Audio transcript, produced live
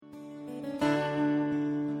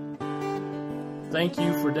Thank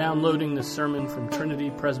you for downloading this sermon from Trinity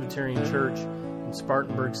Presbyterian Church in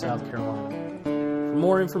Spartanburg, South Carolina. For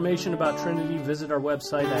more information about Trinity, visit our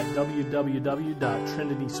website at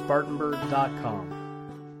www.trinityspartanburg.com.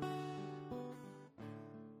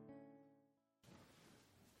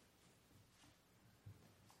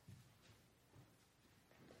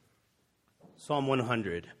 Psalm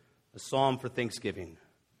 100, a psalm for thanksgiving.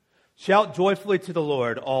 Shout joyfully to the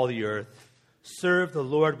Lord, all the earth. Serve the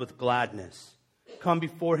Lord with gladness. Come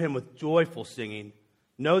before him with joyful singing.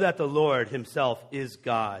 Know that the Lord himself is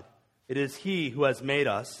God. It is he who has made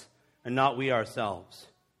us, and not we ourselves.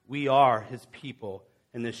 We are his people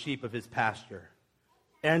and the sheep of his pasture.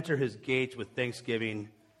 Enter his gates with thanksgiving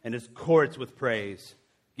and his courts with praise.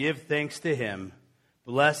 Give thanks to him.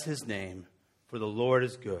 Bless his name, for the Lord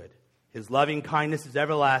is good. His loving kindness is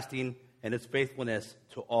everlasting, and his faithfulness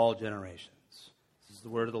to all generations. This is the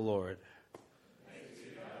word of the Lord.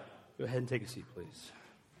 Go ahead and take a seat, please.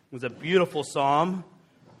 It was a beautiful psalm,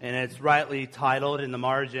 and it's rightly titled in the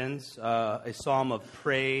margins, a psalm of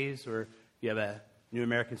praise, or if you have a New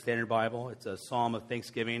American Standard Bible, it's a psalm of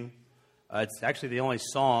thanksgiving. It's actually the only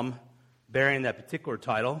psalm bearing that particular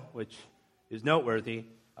title, which is noteworthy.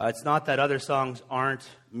 It's not that other songs aren't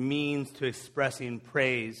means to expressing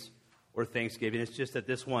praise or thanksgiving. It's just that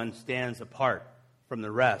this one stands apart from the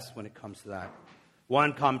rest when it comes to that.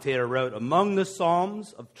 One commentator wrote, among the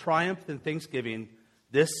psalms of triumph and thanksgiving,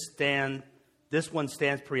 this one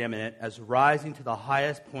stands preeminent as rising to the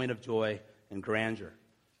highest point of joy and grandeur.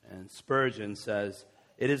 And Spurgeon says,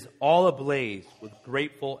 it is all ablaze with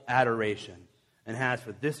grateful adoration and has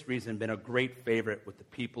for this reason been a great favorite with the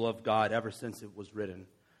people of God ever since it was written.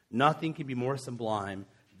 Nothing can be more sublime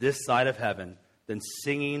this side of heaven than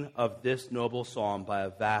singing of this noble psalm by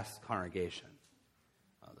a vast congregation.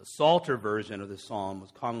 The Psalter version of this psalm was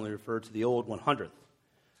commonly referred to the Old 100th.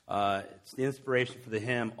 It's the inspiration for the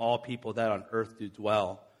hymn, All People That on Earth Do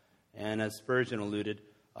Dwell. And as Spurgeon alluded,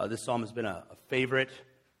 this psalm has been a favorite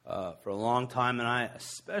for a long time, and I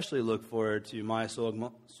especially look forward to My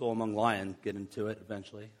Soul Among Lions getting to it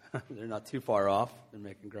eventually. They're not too far off. They're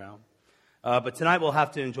making ground. But tonight we'll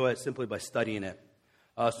have to enjoy it simply by studying it.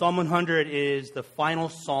 Psalm 100 is the final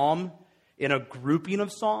psalm in a grouping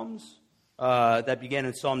of psalms that began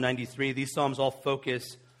in Psalm 93. These psalms all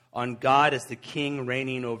focus on God as the king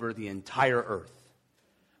reigning over the entire earth.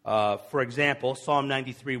 For example, Psalm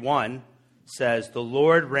 93:1 says, the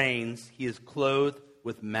Lord reigns, he is clothed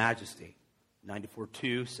with majesty.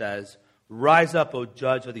 94:2 says, rise up, O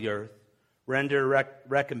judge of the earth, render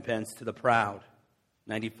recompense to the proud.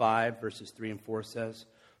 95 verses 3 and 4 says,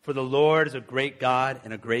 for the Lord is a great God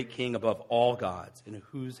and a great king above all gods, in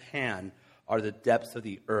whose hand are the depths of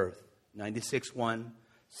the earth. 96:1,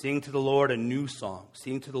 sing to the Lord a new song.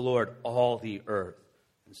 Sing to the Lord all the earth.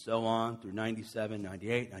 And so on through 97,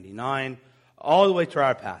 98, 99, all the way to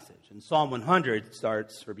our passage. And Psalm 100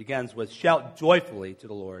 begins with, shout joyfully to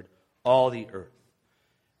the Lord all the earth.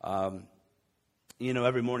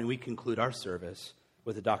 Every morning we conclude our service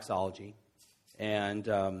with a doxology. And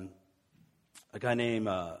a guy named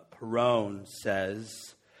Perone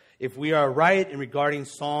says, if we are right in regarding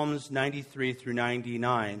Psalms 93 through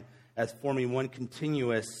 99 as forming one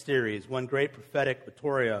continuous series, one great prophetic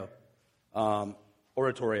oratorio,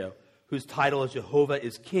 whose title is Jehovah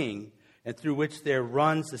is King, and through which there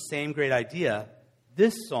runs the same great idea,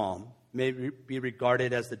 this psalm may be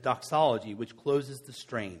regarded as the doxology which closes the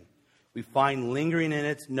strain. We find lingering in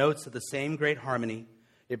its notes of the same great harmony.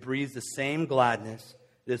 It breathes the same gladness.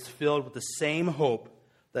 It is filled with the same hope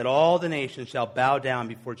that all the nations shall bow down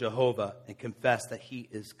before Jehovah and confess that he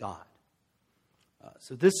is God.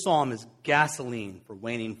 So this psalm is gasoline for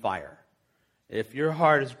waning fire. If your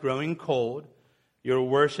heart is growing cold, your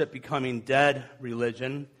worship becoming dead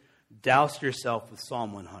religion, douse yourself with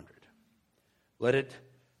Psalm 100.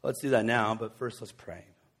 Let's do that now, but first let's pray.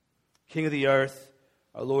 King of the earth,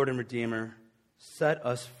 our Lord and Redeemer, set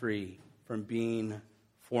us free from being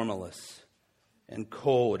formalists and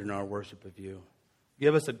cold in our worship of you.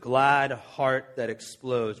 Give us a glad heart that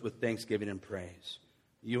explodes with thanksgiving and praise.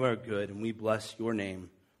 You are good, and we bless your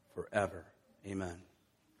name forever. Amen.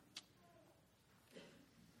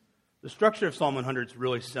 The structure of Psalm 100 is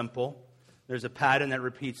really simple. There's a pattern that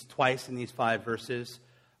repeats twice in these 5 verses.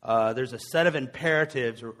 There's a set of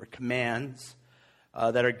imperatives or commands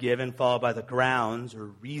that are given, followed by the grounds or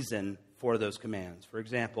reason for those commands. For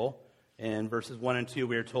example, in verses 1 and 2,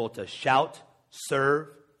 we are told to shout, serve,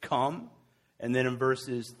 come. And then in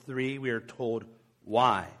verses 3, we are told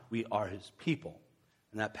why we are his people.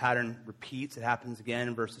 And that pattern repeats. It happens again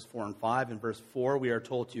in verses 4 and 5. In verse 4, we are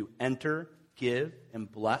told to enter, give,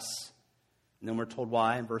 and bless. And then we're told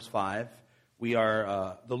why in verse 5.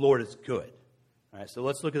 the Lord is good. All right, so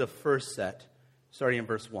let's look at the first set, starting in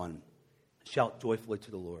verse 1. Shout joyfully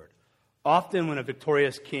to the Lord. Often when a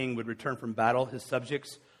victorious king would return from battle, his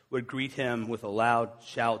subjects would greet him with a loud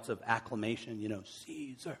shouts of acclamation,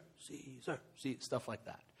 Caesar, Caesar, stuff like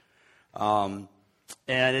that.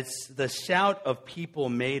 And it's the shout of people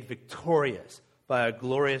made victorious by a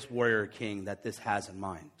glorious warrior king that this has in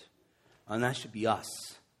mind. And that should be us.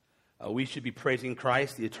 We should be praising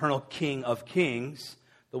Christ, the eternal King of kings,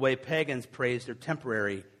 the way pagans praise their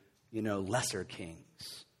temporary, lesser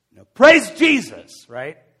kings. Praise Jesus,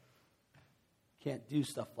 right? Can't do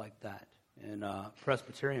stuff like that in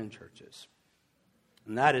Presbyterian churches.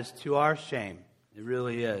 And that is to our shame. It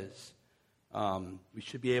really is. We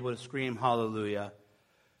should be able to scream hallelujah.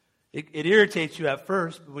 It irritates you at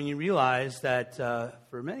first, but when you realize that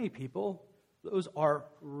for many people, those are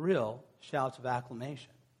real shouts of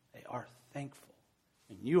acclamation. They are thankful.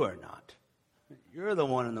 And you are not. You're the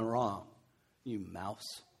one in the wrong. You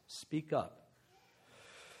mouse. Speak up.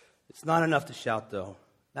 It's not enough to shout, though.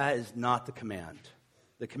 That is not the command.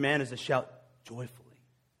 The command is to shout joyfully.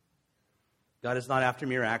 God is not after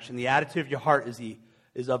mere action. The attitude of your heart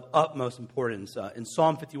is of utmost importance. In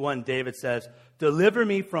Psalm 51, David says, "Deliver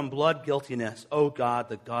me from blood guiltiness, O God,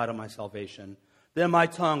 the God of my salvation. Then my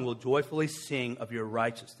tongue will joyfully sing of your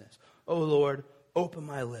righteousness. O Lord, open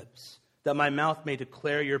my lips, that my mouth may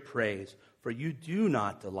declare your praise. For you do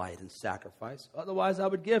not delight in sacrifice, otherwise I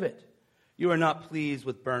would give it. You are not pleased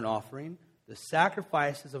with burnt offering. The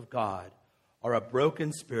sacrifices of God are a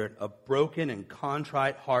broken spirit, a broken and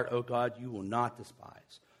contrite heart, O God, you will not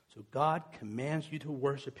despise." So God commands you to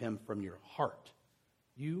worship him from your heart.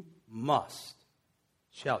 You must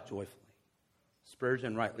shout joyfully.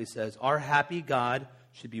 Spurgeon rightly says, "Our happy God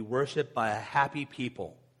should be worshipped by a happy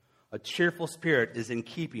people. A cheerful spirit is in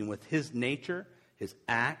keeping with his nature, his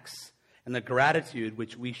acts, and the gratitude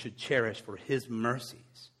which we should cherish for his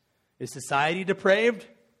mercies. Is society depraved?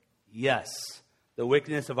 Yes. The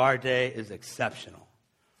wickedness of our day is exceptional.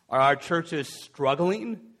 Are our churches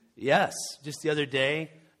struggling? Yes. Just the other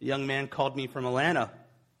day, a young man called me from Atlanta.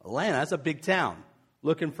 Atlanta, that's a big town.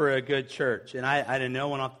 Looking for a good church. And I didn't know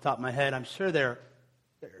one off the top of my head. I'm sure there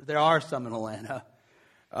are some in Atlanta.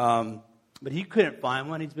 But he couldn't find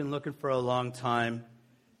one. He's been looking for a long time.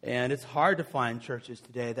 And it's hard to find churches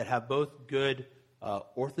today that have both good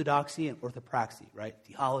orthodoxy and orthopraxy, right?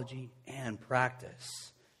 Theology and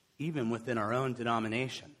practice, even within our own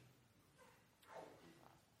denomination.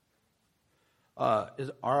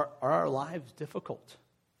 Are our lives difficult?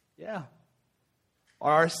 Yeah.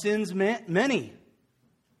 Are our sins many?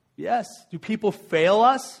 Yes. Do people fail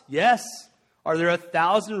us? Yes. Are there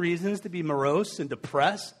 1,000 reasons to be morose and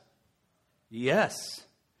depressed? Yes.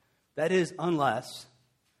 That is, unless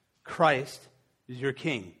Christ is your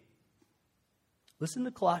King. Listen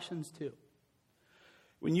to Colossians 2.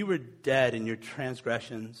 When you were dead in your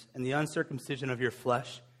transgressions and the uncircumcision of your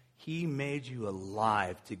flesh, he made you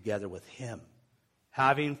alive together with him,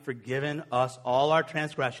 having forgiven us all our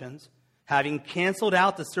transgressions, having canceled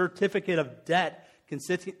out the certificate of debt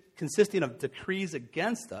consisting of decrees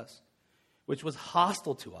against us, which was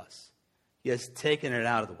hostile to us. He has taken it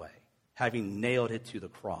out of the way, having nailed it to the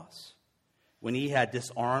cross. When he had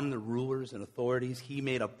disarmed the rulers and authorities, he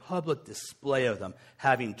made a public display of them,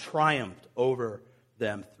 having triumphed over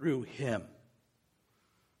them through him.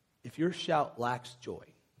 If your shout lacks joy,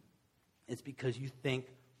 it's because you think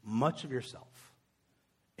much of yourself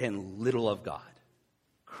and little of God.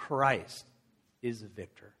 Christ is the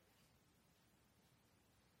victor.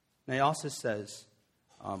 Now he also says,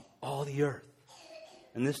 all the earth.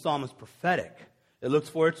 And this psalm is prophetic. It looks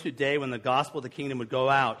forward to a day when the gospel of the kingdom would go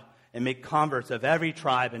out and make converts of every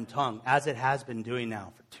tribe and tongue, as it has been doing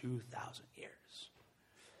now for 2,000 years.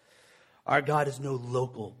 Our God is no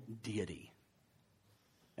local deity.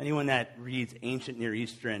 Anyone that reads ancient Near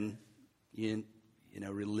Eastern,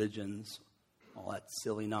 religions, all that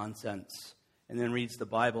silly nonsense, and then reads the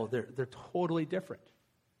Bible, they're totally different.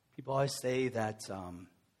 People always say that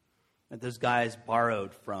those guys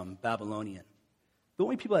borrowed from Babylonian. The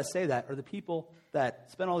only people that say that are the people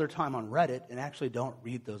that spend all their time on Reddit and actually don't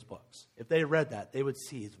read those books. If they read that, they would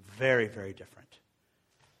see it's very, very different.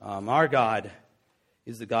 Our God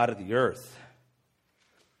is the God of the earth.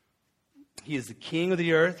 He is the king of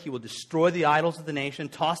the earth. He will destroy the idols of the nation,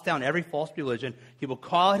 toss down every false religion. He will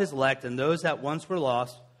call out his elect, and those that once were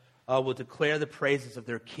lost will declare the praises of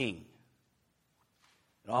their king.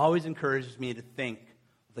 It always encourages me to think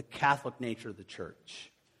of the Catholic nature of the church.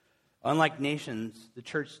 Unlike nations, the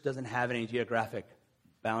church doesn't have any geographic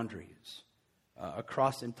boundaries.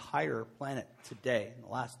 Across the entire planet today, in the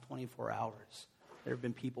last 24 hours, There have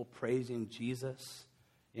been people praising Jesus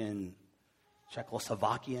in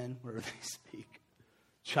Czechoslovakian, wherever they speak,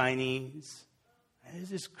 Chinese. And there's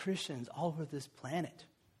just Christians all over this planet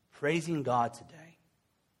praising God today.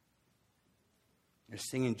 They're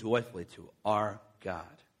singing joyfully to our God.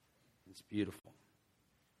 It's beautiful.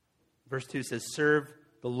 Verse 2 says, serve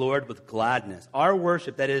the Lord with gladness. Our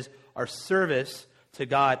worship, that is, our service to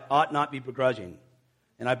God, ought not be begrudging.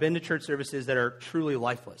 And I've been to church services that are truly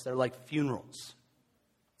lifeless. They're like funerals.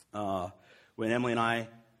 When Emily and I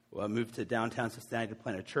moved to downtown Cincinnati to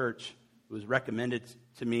plant a church, it was recommended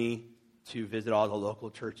to me to visit all the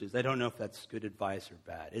local churches. I don't know if that's good advice or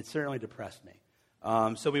bad. It certainly depressed me.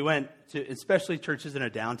 So we went to, especially churches in a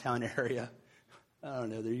downtown area. I don't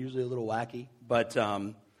know, they're usually a little wacky. But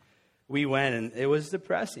we went, and it was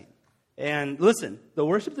depressing. And listen, the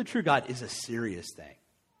worship of the true God is a serious thing.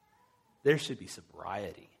 There should be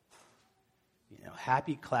sobriety. You know,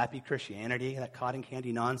 happy, clappy Christianity, that cotton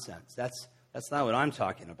candy nonsense. That's not what I'm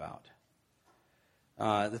talking about.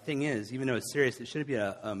 The thing is, even though it's serious, it shouldn't be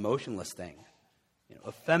an emotionless thing. You know,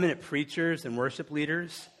 effeminate preachers and worship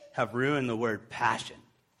leaders have ruined the word passion.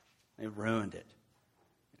 They've ruined it.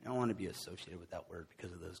 I don't want to be associated with that word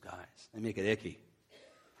because of those guys. They make it icky.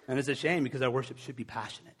 And it's a shame because our worship should be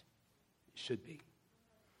passionate. It should be.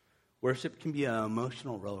 Worship can be an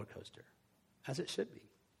emotional roller coaster, as it should be.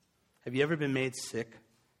 Have you ever been made sick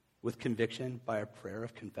with conviction by a prayer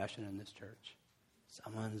of confession in this church?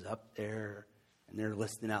 Someone's up there and they're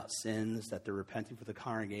listing out sins that they're repenting for the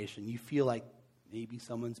congregation. You feel like maybe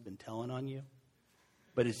someone's been telling on you,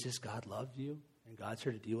 but it's just God loves you and God's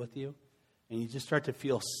here to deal with you. And you just start to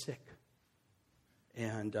feel sick.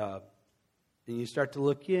 And you start to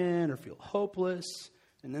look in or feel hopeless.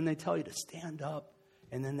 And then they tell you to stand up.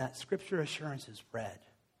 And then that scripture assurance is read.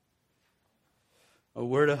 A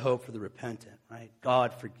word of hope for the repentant, right?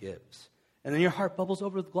 God forgives. And then your heart bubbles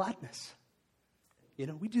over with gladness. You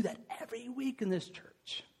know, we do that every week in this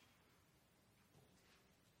church.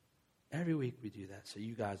 Every week we do that, so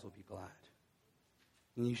you guys will be glad.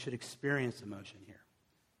 And you should experience emotion here.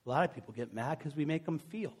 A lot of people get mad because we make them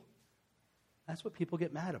feel. That's what people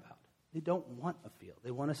get mad about. They don't want a feel.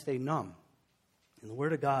 They want to stay numb. And the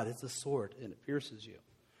Word of God is a sword, and it pierces you.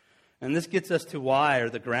 And this gets us to why, or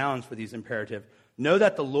the grounds for these imperatives. Know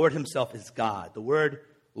that the Lord himself is God. The word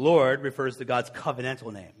Lord refers to God's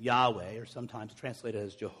covenantal name, Yahweh, or sometimes translated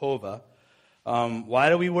as Jehovah. Why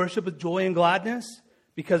do we worship with joy and gladness?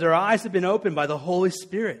 Because our eyes have been opened by the Holy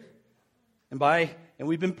Spirit. And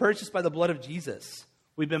we've been purchased by the blood of Jesus.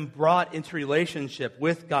 We've been brought into relationship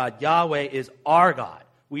with God. Yahweh is our God.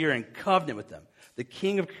 We are in covenant with him. The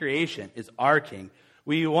King of creation is our King.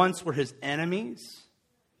 We once were his enemies,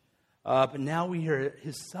 but now we are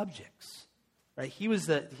his subjects. Right? He was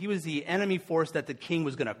the enemy force that the king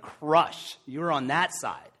was going to crush. You were on that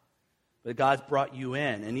side, but God's brought you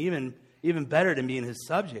in, and even better than being his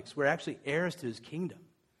subjects, we're actually heirs to his kingdom.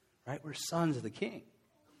 Right? We're sons of the King.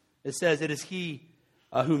 It says it is he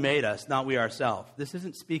who made us, not we ourselves. This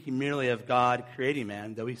isn't speaking merely of God creating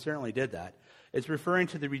man, though he certainly did that. It's referring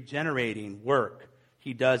to the regenerating work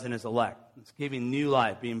he does in his elect. It's giving new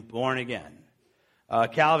life, being born again.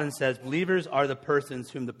 Calvin says, believers are the persons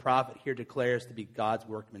whom the prophet here declares to be God's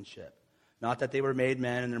workmanship. Not that they were made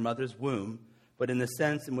men in their mother's womb, but in the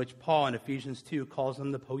sense in which Paul in Ephesians 2 calls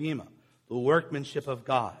them the poema, the workmanship of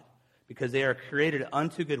God, because they are created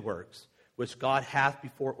unto good works, which God hath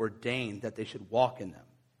before ordained that they should walk in them.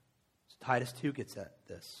 So Titus 2 gets at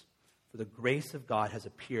this. For the grace of God has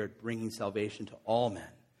appeared, bringing salvation to all men,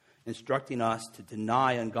 instructing us to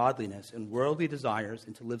deny ungodliness and worldly desires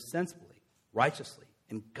and to live sensibly, righteously,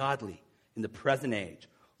 and godly in the present age,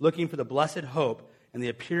 looking for the blessed hope and the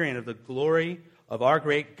appearing of the glory of our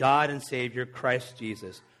great God and Savior, Christ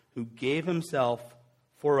Jesus, who gave himself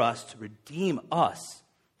for us to redeem us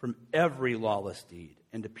from every lawless deed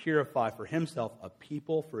and to purify for himself a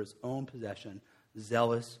people for his own possession,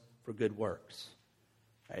 zealous for good works.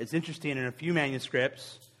 It's interesting, in a few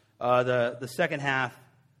manuscripts, the second half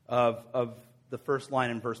of the first line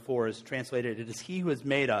in verse 4 is translated, it is he who has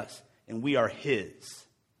made us, and we are his.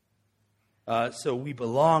 So we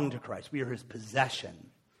belong to Christ. We are his possession.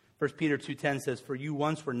 1 Peter 2:10 says, for you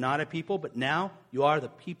once were not a people, but now you are the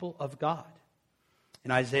people of God.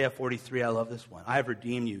 In Isaiah 43, I love this one. I have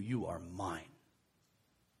redeemed you. You are mine.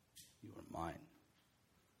 You are mine.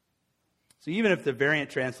 So even if the variant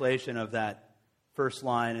translation of that first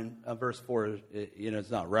line in verse 4,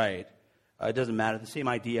 is not right, it doesn't matter. The same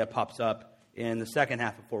idea pops up in the second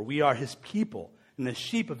half of 4. We are his people and the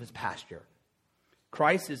sheep of his pasture.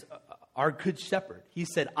 Christ is our good shepherd. He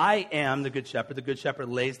said, I am the good shepherd. The good shepherd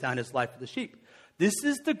lays down his life for the sheep. This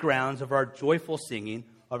is the grounds of our joyful singing,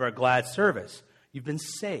 of our glad service. You've been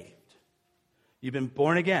saved. You've been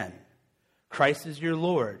born again. Christ is your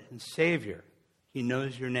Lord and Savior. He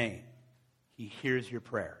knows your name. He hears your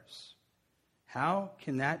prayers. How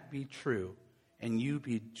can that be true and you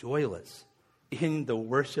be joyless in the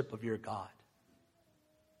worship of your God?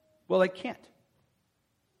 Well, it can't.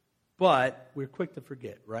 But we're quick to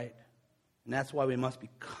forget, right? And that's why we must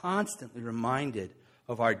be constantly reminded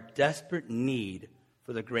of our desperate need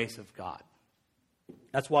for the grace of God.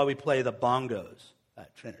 That's why we play the bongos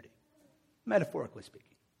at Trinity, metaphorically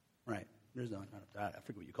speaking, right? There's no, I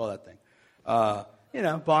forget what you call that thing.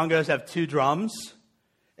 Bongos have two drums,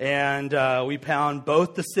 and we pound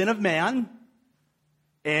both the sin of man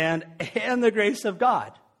and the grace of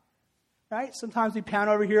God, right? Sometimes we pound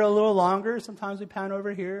over here a little longer. Sometimes we pound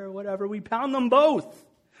over here or whatever. We pound them both.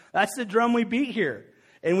 That's the drum we beat here.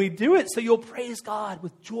 And we do it so you'll praise God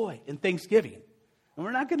with joy and thanksgiving. And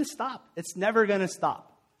we're not going to stop. It's never going to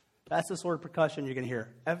stop. That's the sort of percussion you're going to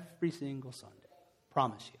hear every single Sunday.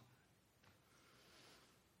 Promise you.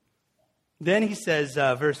 Then he says,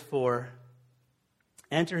 verse 4,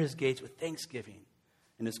 enter his gates with thanksgiving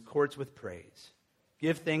and his courts with praise.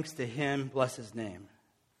 Give thanks to him, bless his name.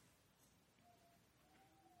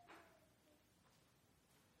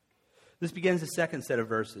 This begins the second set of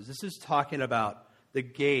verses. This is talking about the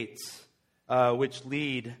gates which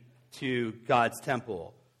lead to God's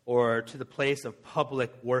temple or to the place of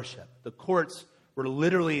public worship. The courts were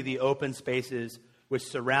literally the open spaces which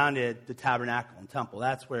surrounded the tabernacle and temple.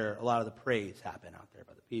 That's where a lot of the praise happened out there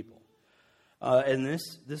by the people. And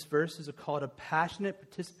this verse is a call to passionate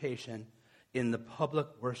participation in the public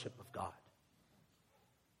worship of God.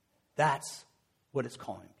 That's what it's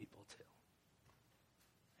calling people to.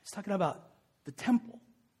 It's talking about the temple,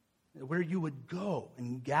 where you would go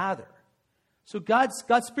and gather. So God's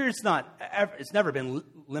Spirit's it's never been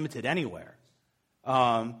limited anywhere.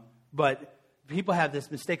 But people have this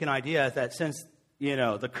mistaken idea that since,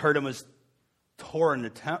 the curtain was torn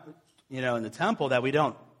in the temple, that we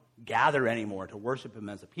don't gather anymore to worship him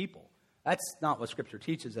as a people. That's not what Scripture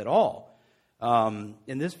teaches at all. And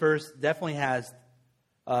this verse definitely has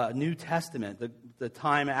New Testament, the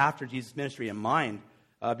time after Jesus' ministry in mind,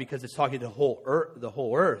 because it's talking to the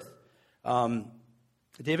whole earth.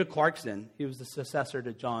 David Clarkson, he was the successor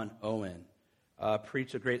to John Owen,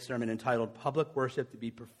 preached a great sermon entitled "Public Worship to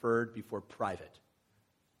be Preferred Before Private."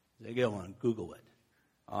 They go on, Google it.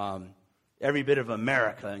 Every bit of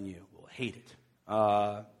America in you will hate it.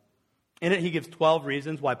 In it, he gives 12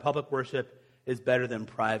 reasons why public worship is better than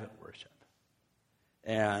private worship.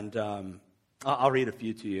 And I'll read a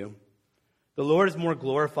few to you. The Lord is more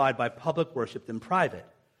glorified by public worship than private.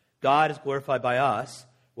 God is glorified by us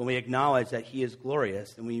when we acknowledge that he is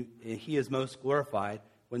glorious, and he is most glorified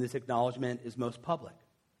when this acknowledgement is most public.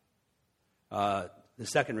 The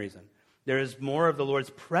second reason, there is more of the Lord's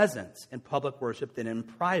presence in public worship than in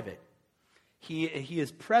private. He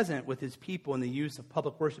is present with his people in the use of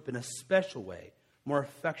public worship in a special way, more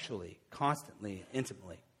effectually, constantly,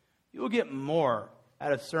 intimately. You will get more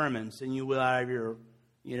out of sermons than you will out of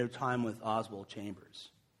your time with Oswald Chambers.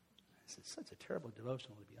 It's such a terrible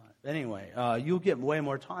devotional, to be honest. But anyway, you'll get way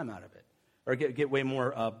more time out of it. Or get way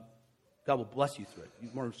more, God will bless you through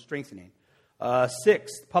it, more strengthening.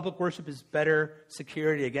 Sixth, public worship is better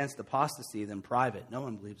security against apostasy than private. No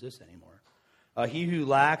one believes this anymore. He who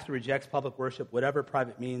lacks or rejects public worship, whatever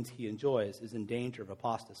private means he enjoys, is in danger of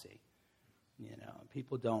apostasy.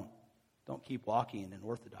 People don't keep walking in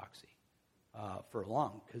orthodoxy for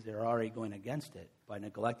long because they're already going against it by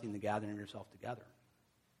neglecting the gathering of yourself together.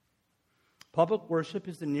 Public worship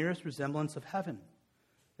is the nearest resemblance of heaven.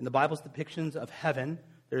 In the Bible's depictions of heaven,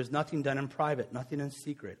 there is nothing done in private, nothing in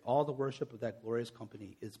secret. All the worship of that glorious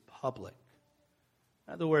company is public.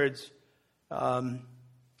 In other words,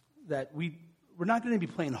 that we're not going to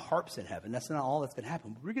be playing harps in heaven. That's not all that's going to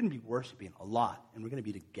happen. We're going to be worshiping a lot, and we're going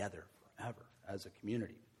to be together forever as a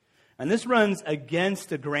community. And this runs against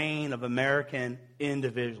the grain of American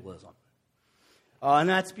individualism. And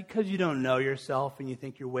that's because you don't know yourself and you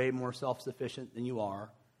think you're way more self-sufficient than you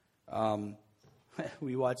are.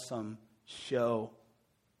 We watched some show.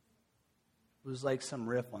 It was like some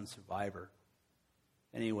riff on Survivor.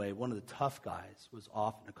 Anyway, one of the tough guys was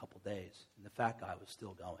off in a couple days, and the fat guy was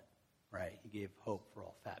still going, right? He gave hope for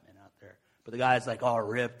all fat men out there. But the guy's like all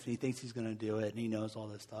ripped, and he thinks he's going to do it, and he knows all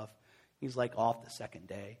this stuff. He's like off the second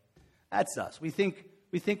day. That's us. We think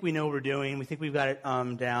we know what we're doing. We think we've got it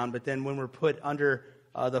down. But then when we're put under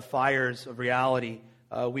the fires of reality,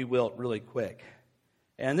 we wilt really quick.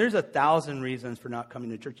 And there's 1,000 reasons for not coming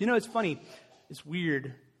to church. It's funny. It's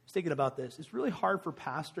weird. was thinking about this. It's really hard for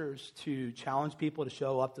pastors to challenge people to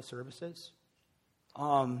show up to services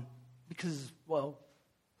because, well,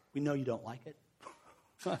 we know you don't like it.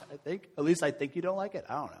 I think. At least I think you don't like it.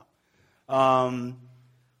 I don't know.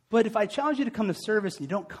 But if I challenge you to come to service and you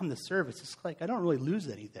don't come to service, it's like I don't really lose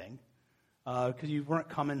anything because you weren't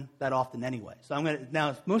coming that often anyway. So I'm going to,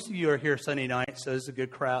 now, most of you are here Sunday night, so this is a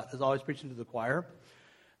good crowd. There's always preaching to the choir.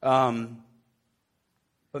 But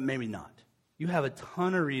maybe not. You have a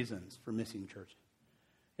ton of reasons for missing church.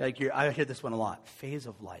 Like I hear this one a lot. Phase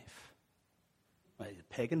of life. Like,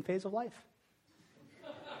 pagan phase of life?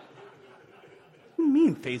 What do you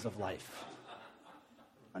mean phase of life?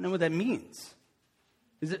 I don't know what that means.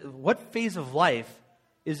 What phase of life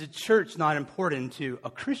is a church not important to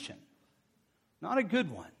a Christian? Not a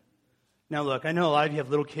good one. Now look, I know a lot of you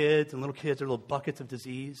have little kids, and little kids are little buckets of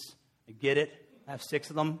disease. I get it. I have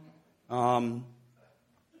 6 of them.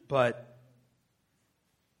 But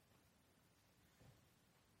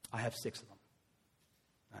I have 6 of them.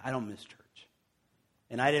 I don't miss church.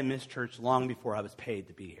 And I didn't miss church long before I was paid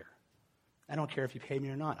to be here. I don't care if you pay me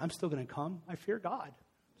or not. I'm still going to come. I fear God.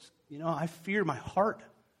 You know, I fear my heart.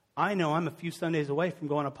 I know I'm a few Sundays away from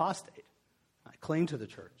going apostate. I cling to the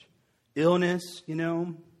church. Illness, you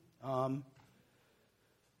know.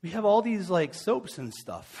 We have all these like soaps and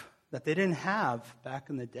stuff that they didn't have back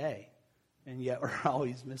in the day. And yet we're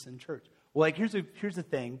always missing church. Well, like here's the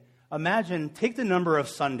thing. Imagine, take the number of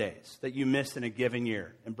Sundays that you missed in a given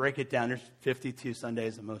year and break it down. There's 52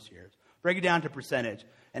 Sundays in most years. Break it down to percentage.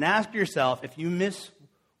 And ask yourself, if you miss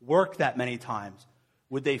work that many times,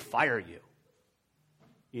 would they fire you?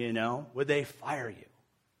 You know, would they fire you?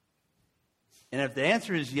 And if the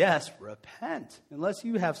answer is yes, repent. Unless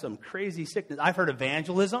you have some crazy sickness. I've heard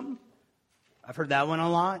evangelism. I've heard that one a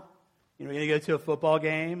lot. You know, we're going to go to a football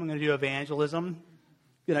game. I'm going to do evangelism.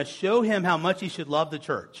 I'm going to show him how much he should love the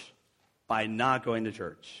church by not going to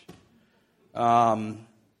church.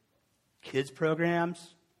 Kids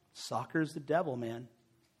programs. Soccer's the devil, man.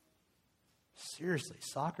 Seriously,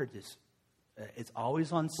 soccer just, it's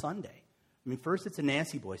always on Sunday. I mean, first it's a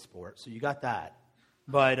Nancy boy sport, so you got that.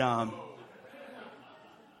 But,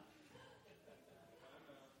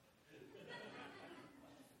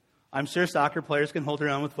 I'm sure soccer players can hold their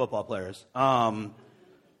own with football players. But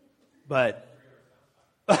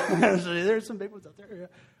there's some big ones out there. Yeah.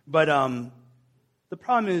 But the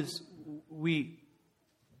problem is,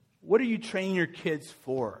 what are you training your kids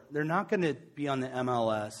for? They're not going to be on the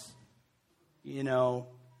MLS. You know,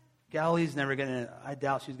 Galilee's never going to, I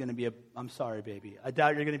doubt she's going to be I'm sorry, baby. I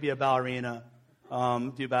doubt you're going to be a ballerina,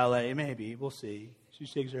 do ballet. Maybe. We'll see. She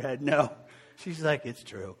shakes her head. No. She's like, it's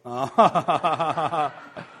true. So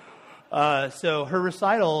her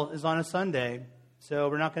recital is on a Sunday. So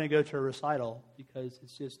we're not going to go to her recital because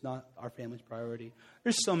it's just not our family's priority.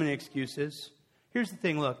 There's so many excuses. Here's the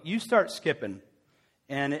thing. Look, you start skipping,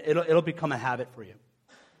 and it'll become a habit for you.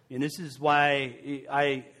 And this is why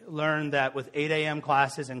I learned that with 8 a.m.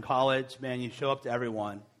 classes in college, man, you show up to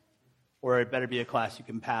everyone, or it better be a class you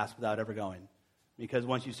can pass without ever going. Because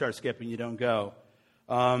once you start skipping, you don't go.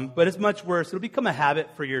 But it's much worse. It'll become a habit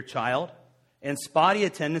for your child. And spotty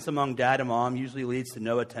attendance among dad and mom usually leads to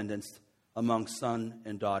no attendance among son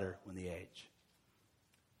and daughter when they age.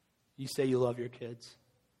 You say you love your kids.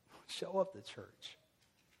 Show up to church.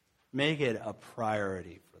 Make it a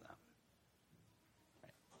priority for them.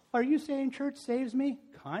 Are you saying church saves me?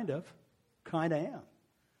 Kind of. Kind of am.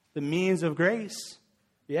 The means of grace.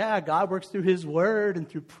 Yeah, God works through His Word and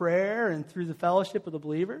through prayer and through the fellowship of the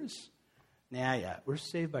believers. Yeah, we're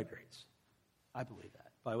saved by grace. I believe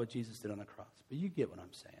that, by what Jesus did on the cross. But you get what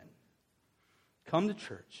I'm saying. Come to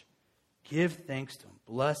church. Give thanks to Him.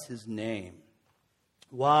 Bless His name.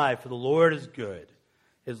 Why? For the Lord is good.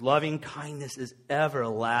 His loving kindness is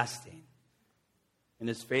everlasting, and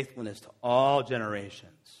His faithfulness to all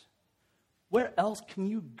generations. Where else can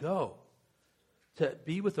you go to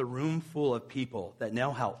be with a room full of people that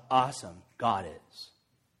know how awesome God is?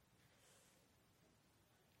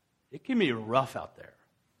 It can be rough out there.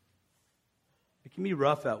 It can be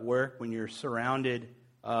rough at work when you're surrounded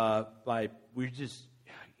by,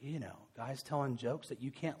 guys telling jokes that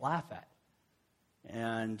you can't laugh at.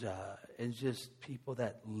 And it's just people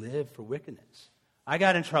that live for wickedness. I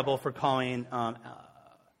got in trouble for calling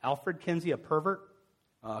Alfred Kinsey a pervert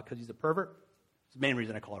because he's a pervert. It's the main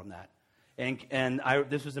reason I called him that. And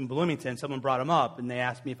this was in Bloomington. Someone brought him up, and they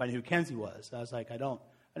asked me if I knew who Kinsey was. I was like, I don't.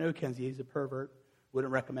 I know who Kinsey is. He's a pervert.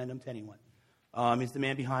 Wouldn't recommend him to anyone. He's the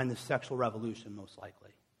man behind the sexual revolution, most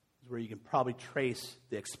likely. It's where you can probably trace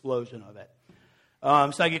the explosion of it.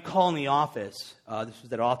 So I get called in the office. This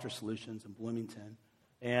was at Author Solutions in Bloomington.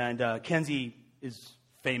 And Kinsey is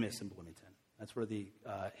famous in Bloomington. That's where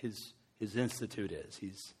his institute is.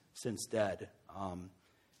 He's since dead. So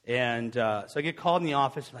I get called in the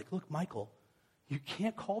office, like, look, Michael, you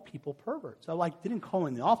can't call people perverts. I didn't call him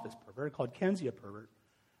in the office pervert. I called Kenzie a pervert.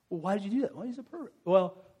 Well, why did you do that? Well, he's a pervert.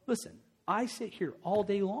 Well, listen, I sit here all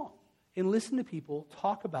day long and listen to people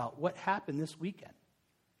talk about what happened this weekend,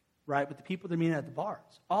 right, with the people they're meeting at the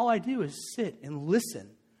bars. All I do is sit and listen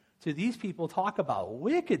to these people talk about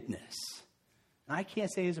wickedness. And I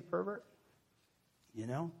can't say he's a pervert, you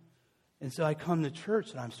know? And so I come to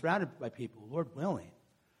church and I'm surrounded by people, Lord willing,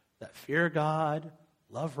 that fear God,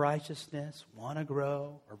 love righteousness, want to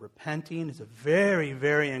grow, are repenting. Is a very,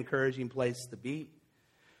 very encouraging place to be.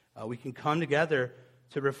 We can come together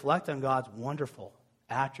to reflect on God's wonderful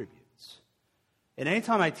attributes. And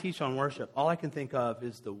anytime I teach on worship, all I can think of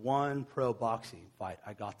is the one pro boxing fight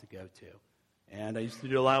I got to go to. And I used to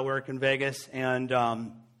do a lot of work in Vegas, and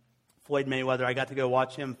Floyd Mayweather, I got to go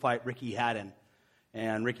watch him fight Ricky Hatton.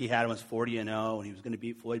 And Ricky Hatton was 40-0, and he was going to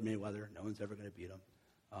beat Floyd Mayweather. No one's ever going to beat him.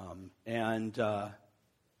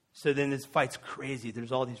 So then this fight's crazy.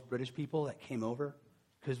 There's all these British people that came over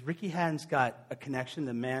because Ricky Hatton's got a connection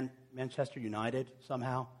to Manchester United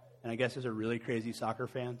somehow, and I guess those are really crazy soccer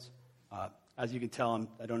fans. As you can tell,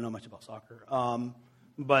 I don't know much about soccer.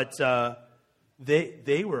 But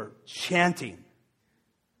they were chanting.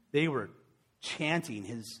 They were chanting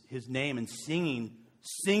his name and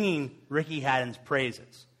singing Ricky Hatton's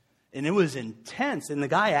praises. And it was intense. And the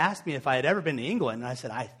guy asked me if I had ever been to England, and I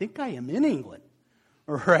said, I think I am in England.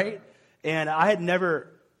 Right? And I'd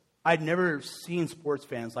never seen sports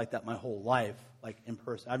fans like that my whole life, like in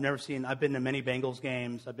person. I've been to many Bengals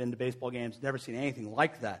games, I've been to baseball games, never seen anything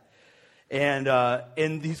like that.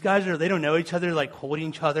 And these guys they don't know each other, like holding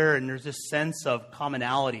each other, and there's this sense of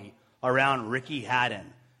commonality around Ricky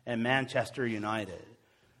Hatton and Manchester United.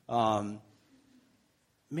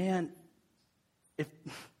 If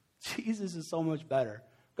Jesus is so much better,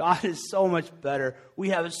 God is so much better, we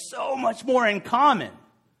have so much more in common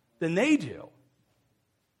than they do.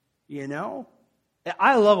 You know?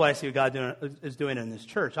 I love what I see what God is doing in this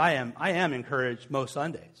church. I am encouraged most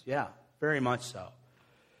Sundays. Yeah, very much so.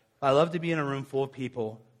 I love to be in a room full of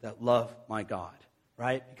people that love my God,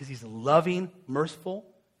 right? Because He's loving, merciful,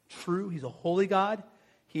 true. He's a holy God.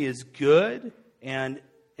 He is good, and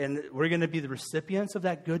we're going to be the recipients of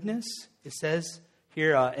that goodness. It says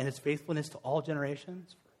here, and His faithfulness to all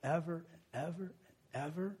generations, forever and ever and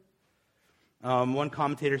ever. One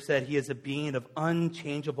commentator said, He is a being of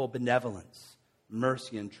unchangeable benevolence,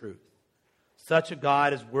 mercy, and truth. Such a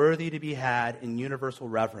God is worthy to be had in universal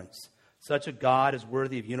reverence. Such a God is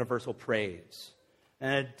worthy of universal praise.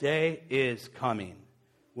 And a day is coming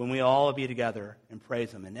when we all will be together and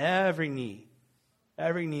praise Him. And every knee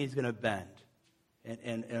is going to bend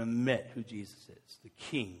and admit who Jesus is, the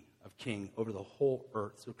King of kings over the whole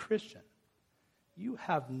earth. So Christian, you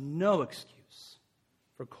have no excuse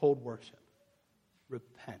for cold worship.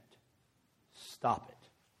 Repent. Stop it.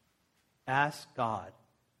 Ask God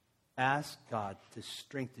to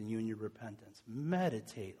strengthen you in your repentance.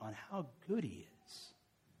 Meditate on how good He is.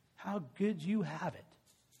 How good you have it.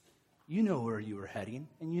 You know where you were heading,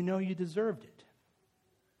 and you know you deserved it.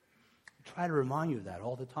 I try to remind you of that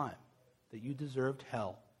all the time, that you deserved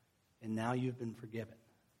hell, and now you've been forgiven.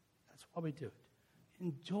 That's why we do it.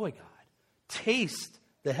 Enjoy God. Taste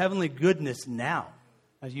the heavenly goodness now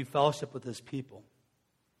as you fellowship with His people.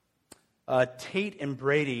 Tate and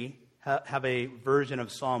Brady have a version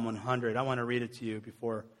of Psalm 100. I want to read it to you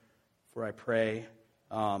before I pray.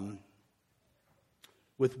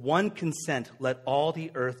 With one consent, let all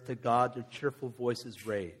the earth to God their cheerful voices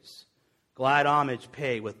raise. Glad homage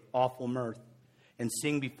pay with awful mirth, and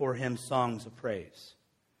sing before Him songs of praise.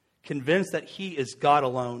 Convinced that He is God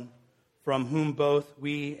alone, from whom both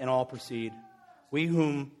we and all proceed. We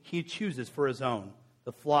whom He chooses for His own,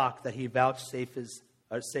 the flock that He vouchsafes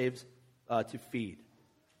saves to feed.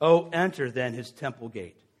 Oh, enter then His temple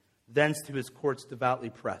gate, thence to His courts devoutly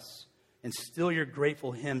press, and still your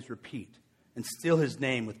grateful hymns repeat, and still His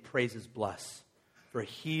name with praises bless. For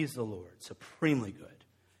He's the Lord, supremely good.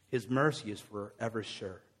 His mercy is forever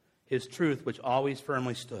sure. His truth, which always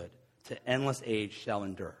firmly stood, to endless age shall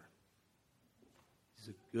endure. He's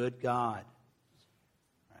a good God.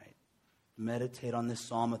 Right? Meditate on this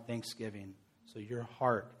psalm of thanksgiving so your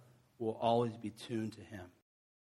heart will always be tuned to Him.